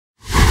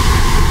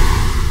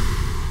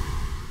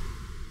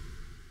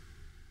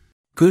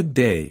Good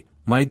day,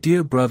 my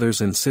dear brothers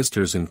and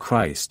sisters in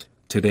Christ.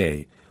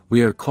 Today,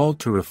 we are called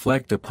to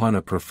reflect upon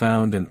a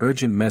profound and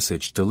urgent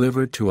message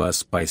delivered to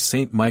us by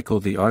Saint Michael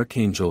the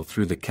Archangel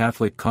through the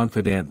Catholic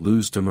confidant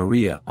Luz de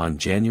Maria on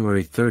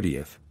January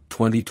 30,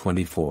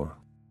 2024.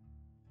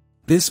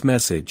 This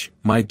message,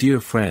 my dear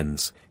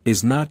friends,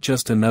 is not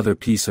just another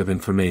piece of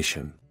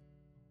information.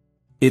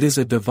 It is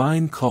a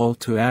divine call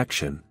to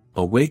action,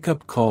 a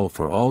wake-up call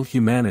for all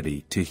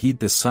humanity to heed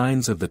the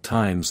signs of the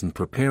times and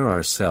prepare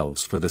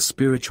ourselves for the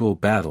spiritual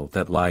battle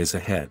that lies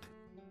ahead.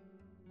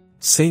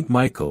 Saint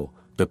Michael,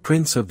 the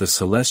Prince of the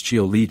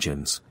Celestial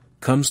Legions,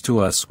 comes to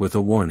us with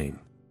a warning.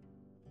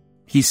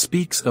 He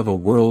speaks of a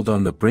world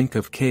on the brink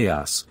of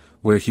chaos,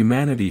 where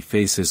humanity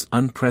faces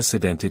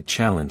unprecedented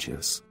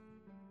challenges.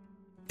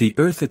 The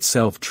earth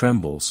itself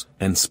trembles,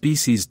 and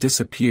species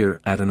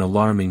disappear at an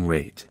alarming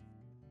rate.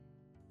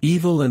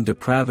 Evil and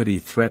depravity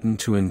threaten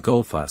to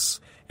engulf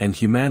us, and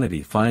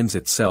humanity finds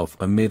itself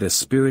amid a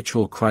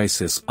spiritual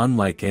crisis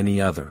unlike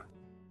any other.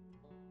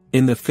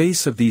 In the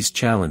face of these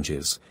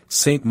challenges,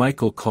 Saint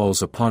Michael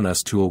calls upon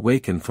us to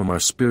awaken from our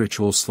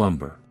spiritual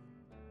slumber.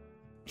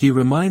 He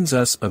reminds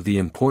us of the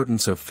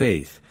importance of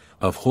faith,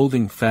 of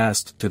holding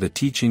fast to the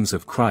teachings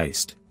of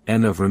Christ,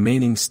 and of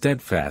remaining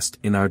steadfast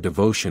in our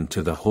devotion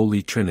to the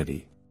Holy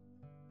Trinity.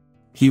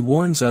 He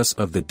warns us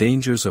of the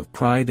dangers of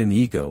pride and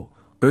ego,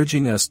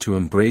 urging us to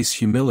embrace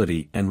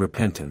humility and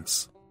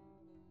repentance.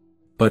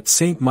 But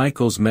Saint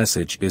Michael's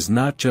message is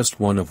not just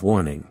one of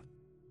warning.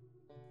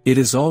 It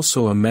is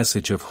also a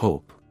message of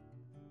hope.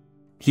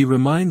 He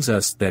reminds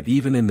us that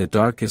even in the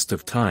darkest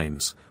of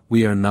times,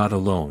 we are not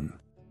alone.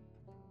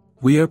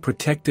 We are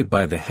protected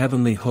by the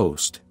heavenly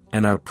host,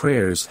 and our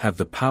prayers have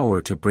the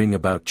power to bring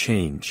about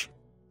change.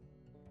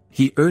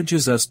 He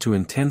urges us to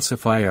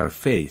intensify our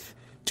faith,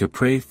 to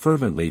pray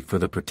fervently for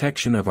the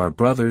protection of our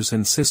brothers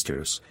and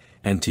sisters,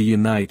 and to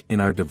unite in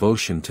our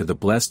devotion to the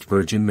Blessed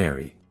Virgin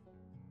Mary.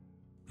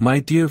 My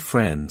dear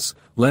friends,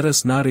 let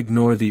us not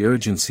ignore the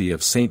urgency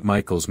of Saint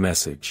Michael's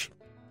message.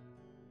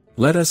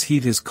 Let us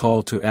heed his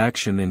call to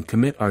action and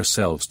commit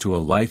ourselves to a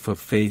life of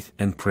faith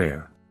and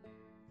prayer.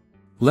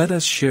 Let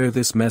us share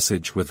this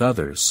message with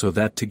others so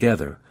that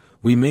together,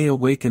 we may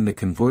awaken the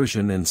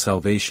conversion and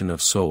salvation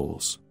of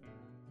souls.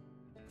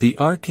 The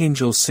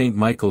Archangel Saint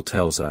Michael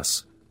tells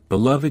us,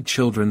 "Beloved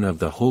children of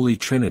the Holy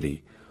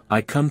Trinity,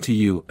 I come to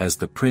you as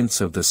the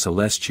Prince of the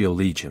Celestial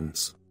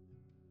Legions.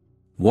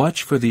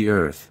 Watch for the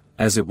earth,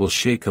 as it will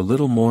shake a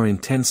little more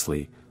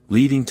intensely,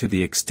 leading to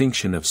the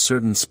extinction of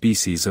certain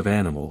species of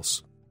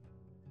animals."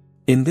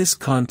 In this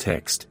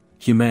context,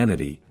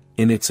 humanity,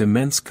 in its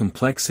immense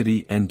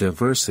complexity and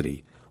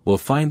diversity, will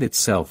find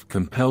itself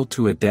compelled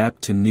to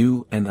adapt to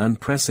new and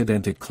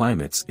unprecedented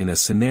climates in a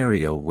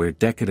scenario where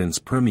decadence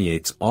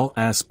permeates all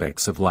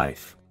aspects of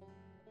life.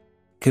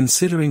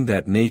 Considering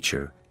that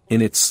nature,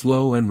 in its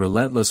slow and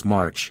relentless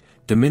march,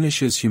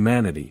 diminishes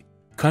humanity,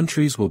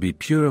 countries will be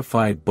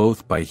purified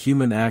both by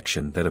human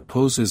action that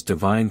opposes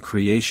divine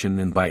creation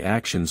and by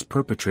actions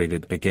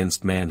perpetrated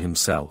against man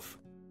himself.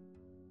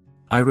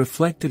 I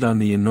reflected on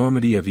the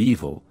enormity of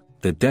evil,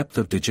 the depth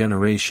of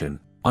degeneration,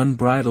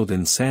 unbridled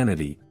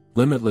insanity,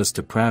 limitless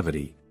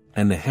depravity,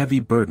 and the heavy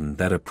burden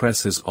that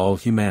oppresses all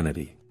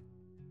humanity.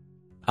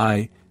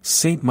 I,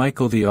 Saint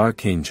Michael the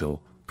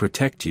Archangel,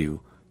 protect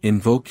you,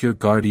 invoke your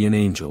guardian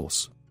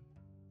angels.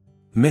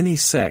 Many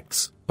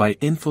sects, by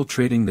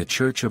infiltrating the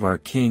Church of our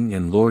King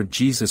and Lord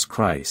Jesus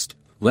Christ,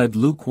 led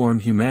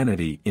lukewarm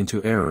humanity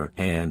into error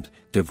and,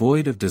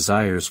 devoid of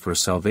desires for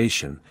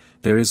salvation,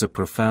 there is a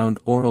profound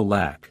oral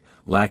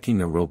lacking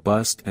a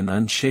robust and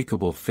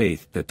unshakable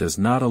faith that does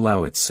not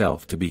allow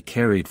itself to be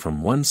carried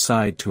from one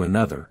side to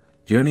another,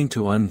 yearning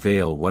to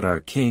unveil what our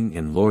King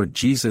and Lord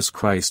Jesus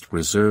Christ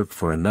reserved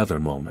for another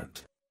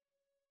moment.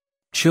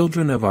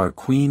 Children of our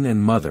Queen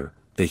and Mother,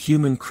 the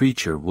human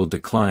creature will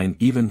decline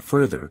even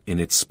further in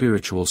its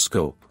spiritual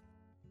scope.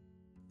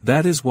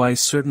 That is why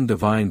certain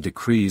divine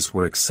decrees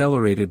were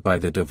accelerated by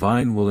the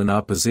divine will in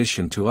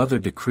opposition to other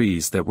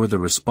decrees that were the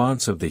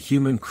response of the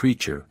human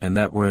creature and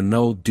that were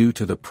annulled due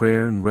to the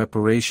prayer and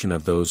reparation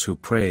of those who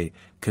pray,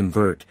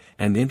 convert,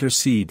 and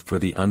intercede for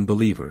the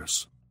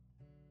unbelievers.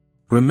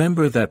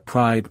 Remember that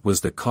pride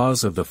was the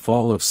cause of the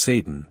fall of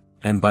Satan,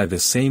 and by the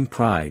same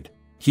pride,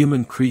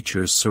 human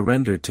creatures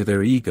surrendered to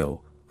their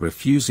ego,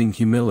 refusing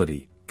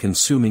humility,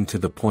 consuming to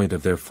the point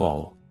of their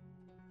fall.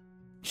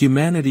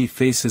 Humanity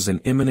faces an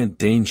imminent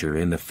danger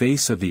in the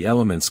face of the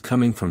elements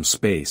coming from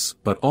space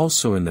but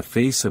also in the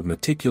face of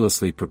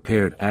meticulously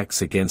prepared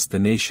acts against the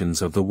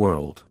nations of the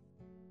world.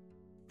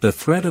 The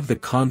threat of the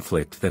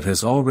conflict that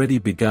has already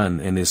begun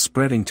and is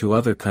spreading to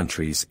other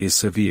countries is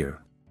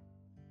severe.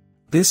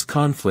 This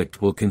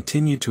conflict will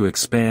continue to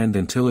expand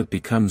until it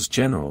becomes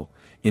general,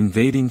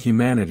 invading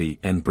humanity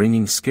and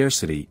bringing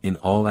scarcity in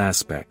all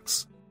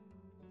aspects.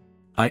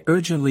 I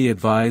urgently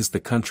advise the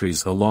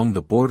countries along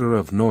the border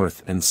of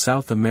North and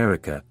South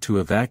America to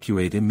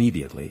evacuate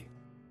immediately.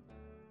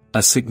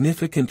 A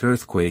significant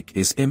earthquake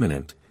is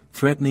imminent,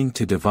 threatening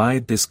to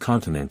divide this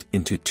continent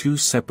into two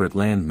separate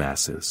land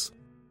masses.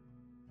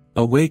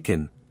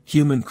 Awaken,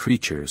 human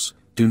creatures,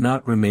 do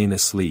not remain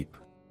asleep.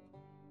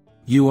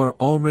 You are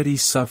already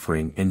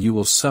suffering, and you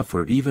will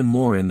suffer even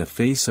more in the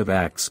face of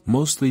acts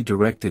mostly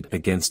directed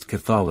against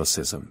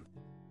Catholicism.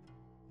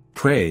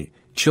 Pray,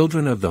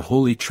 children of the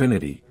Holy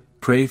Trinity,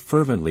 pray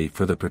fervently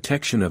for the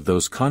protection of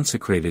those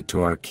consecrated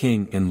to our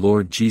King and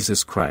Lord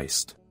Jesus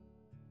Christ.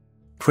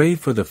 Pray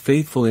for the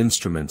faithful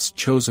instruments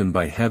chosen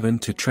by heaven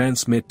to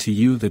transmit to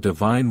you the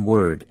divine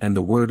word and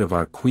the word of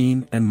our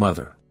Queen and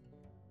Mother.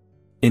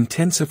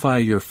 Intensify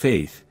your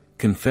faith,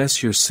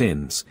 confess your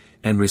sins,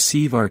 and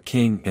receive our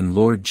King and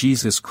Lord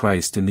Jesus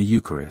Christ in the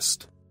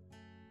Eucharist.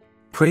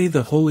 Pray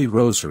the Holy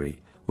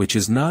Rosary, which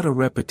is not a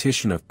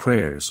repetition of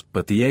prayers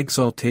but the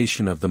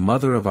exaltation of the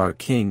Mother of our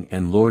King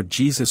and Lord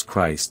Jesus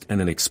Christ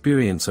and an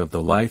experience of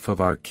the life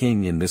of our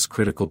King in this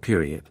critical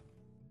period.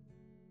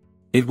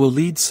 It will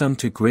lead some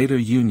to greater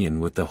union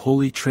with the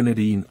Holy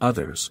Trinity, and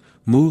others,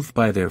 moved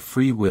by their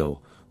free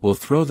will, will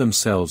throw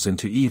themselves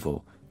into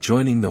evil,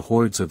 joining the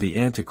hordes of the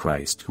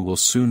Antichrist who will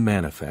soon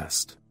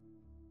manifest.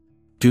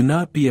 Do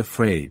not be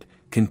afraid,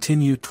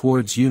 continue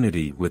towards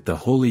unity with the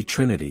Holy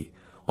Trinity,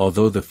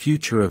 although the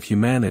future of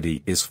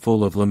humanity is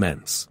full of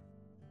laments.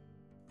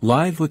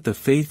 Live with the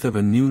faith of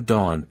a new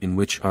dawn in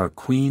which our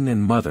Queen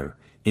and Mother,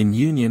 in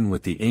union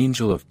with the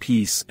Angel of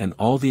Peace and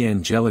all the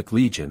angelic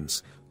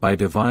legions, by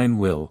divine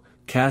will,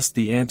 cast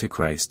the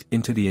Antichrist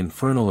into the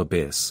infernal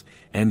abyss,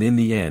 and in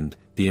the end,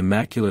 the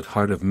Immaculate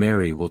Heart of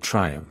Mary will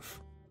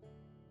triumph.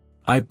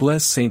 I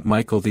bless Saint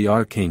Michael the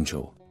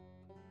Archangel.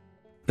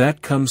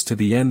 That comes to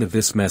the end of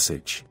this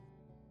message.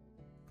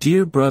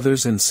 Dear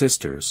brothers and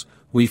sisters,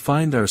 we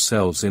find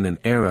ourselves in an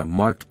era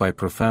marked by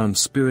profound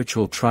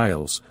spiritual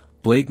trials,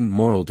 blatant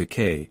moral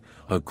decay,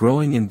 a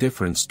growing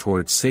indifference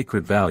towards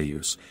sacred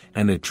values,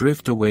 and a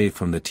drift away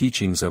from the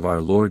teachings of our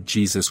Lord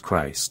Jesus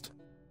Christ.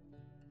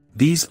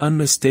 These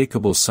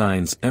unmistakable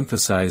signs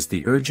emphasize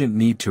the urgent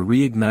need to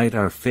reignite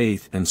our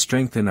faith and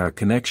strengthen our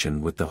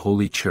connection with the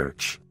Holy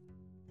Church.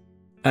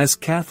 As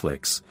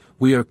Catholics,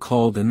 we are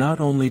called not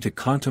only to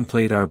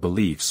contemplate our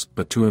beliefs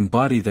but to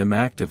embody them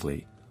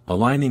actively,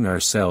 aligning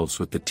ourselves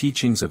with the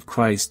teachings of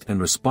Christ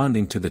and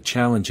responding to the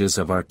challenges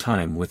of our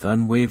time with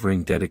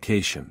unwavering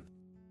dedication.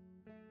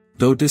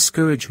 Though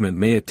discouragement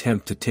may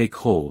attempt to take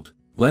hold,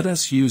 let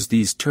us use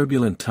these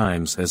turbulent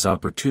times as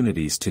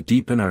opportunities to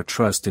deepen our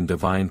trust in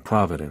divine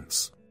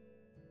providence.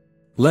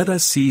 Let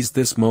us seize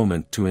this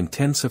moment to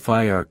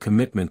intensify our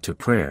commitment to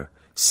prayer,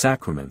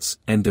 sacraments,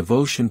 and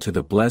devotion to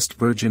the Blessed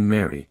Virgin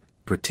Mary,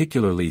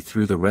 particularly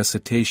through the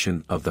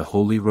recitation of the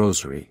Holy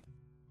Rosary.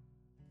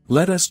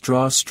 Let us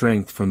draw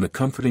strength from the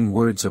comforting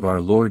words of our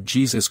Lord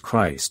Jesus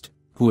Christ,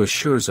 who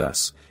assures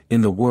us,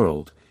 "In the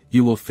world,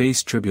 you will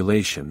face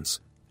tribulations,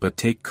 but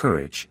take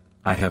courage,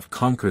 I have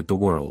conquered the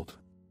world."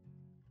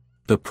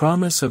 The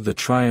promise of the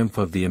triumph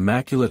of the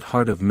Immaculate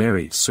Heart of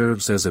Mary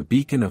serves as a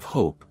beacon of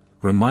hope,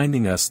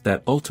 reminding us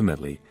that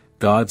ultimately,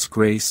 God's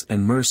grace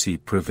and mercy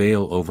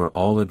prevail over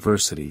all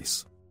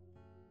adversities.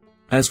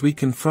 As we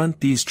confront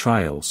these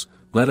trials,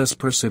 let us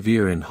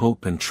persevere in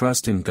hope and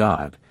trust in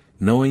God,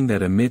 knowing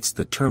that amidst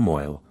the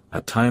turmoil,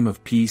 a time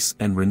of peace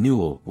and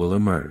renewal will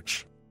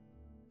emerge.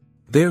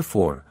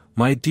 Therefore,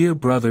 my dear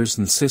brothers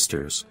and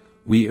sisters,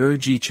 we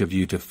urge each of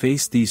you to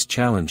face these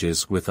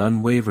challenges with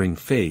unwavering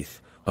faith,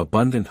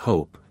 abundant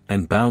hope,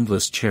 and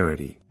boundless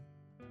charity.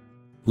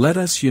 Let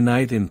us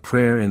unite in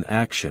prayer and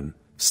action,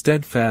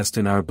 steadfast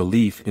in our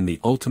belief in the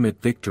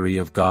ultimate victory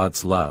of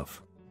God's love.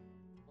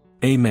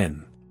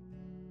 Amen.